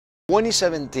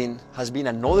2017 has been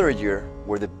another year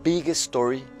where the biggest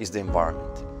story is the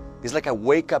environment. It's like a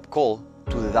wake-up call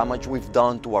to the damage we've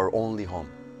done to our only home.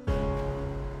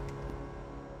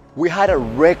 We had a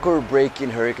record-breaking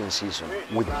hurricane season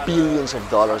with billions of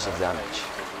dollars of damage.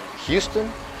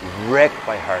 Houston wrecked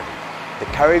by Harvey,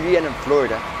 the Caribbean and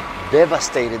Florida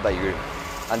devastated by Irma,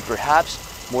 and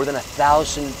perhaps more than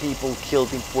 1,000 people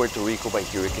killed in Puerto Rico by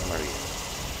Hurricane Maria.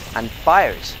 And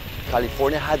fires.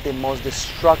 California had the most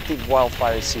destructive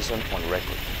wildfire season on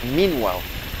record. Meanwhile,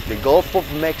 the Gulf of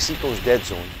Mexico's dead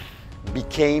zone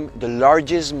became the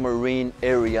largest marine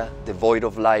area devoid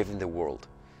of life in the world.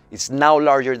 It's now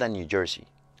larger than New Jersey.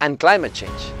 And climate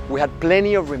change. We had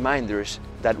plenty of reminders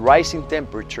that rising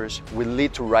temperatures will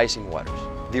lead to rising waters.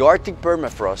 The Arctic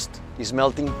permafrost is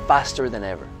melting faster than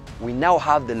ever. We now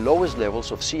have the lowest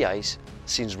levels of sea ice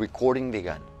since recording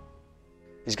began.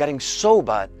 It's getting so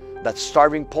bad that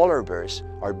starving polar bears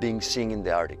are being seen in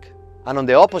the Arctic. And on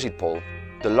the opposite pole,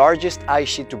 the largest ice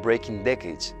sheet to break in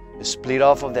decades is split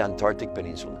off of the Antarctic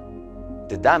Peninsula.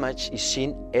 The damage is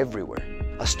seen everywhere.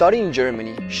 A study in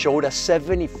Germany showed a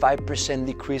 75%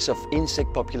 decrease of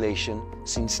insect population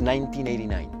since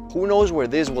 1989. Who knows where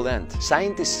this will end?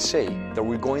 Scientists say that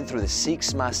we're going through the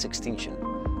 6th mass extinction,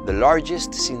 the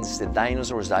largest since the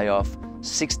dinosaurs died off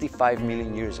 65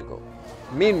 million years ago.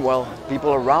 Meanwhile,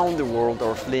 people around the world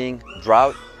are fleeing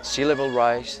drought, sea level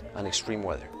rise, and extreme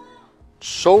weather.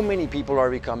 So many people are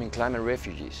becoming climate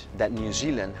refugees that New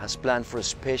Zealand has planned for a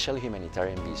special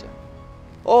humanitarian visa.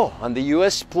 Oh, and the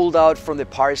US pulled out from the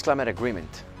Paris Climate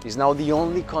Agreement. It's now the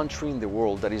only country in the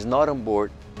world that is not on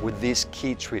board with this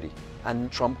key treaty.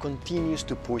 And Trump continues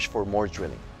to push for more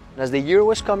drilling. And as the year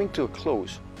was coming to a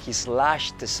close, he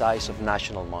slashed the size of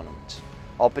national monuments,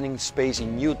 opening space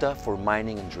in Utah for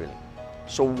mining and drilling.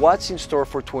 So what's in store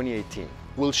for 2018?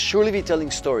 We'll surely be telling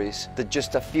stories that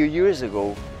just a few years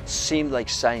ago seemed like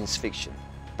science fiction,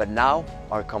 but now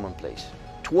are commonplace.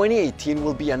 2018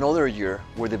 will be another year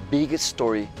where the biggest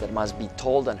story that must be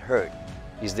told and heard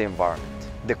is the environment.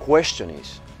 The question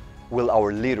is, will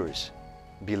our leaders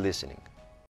be listening?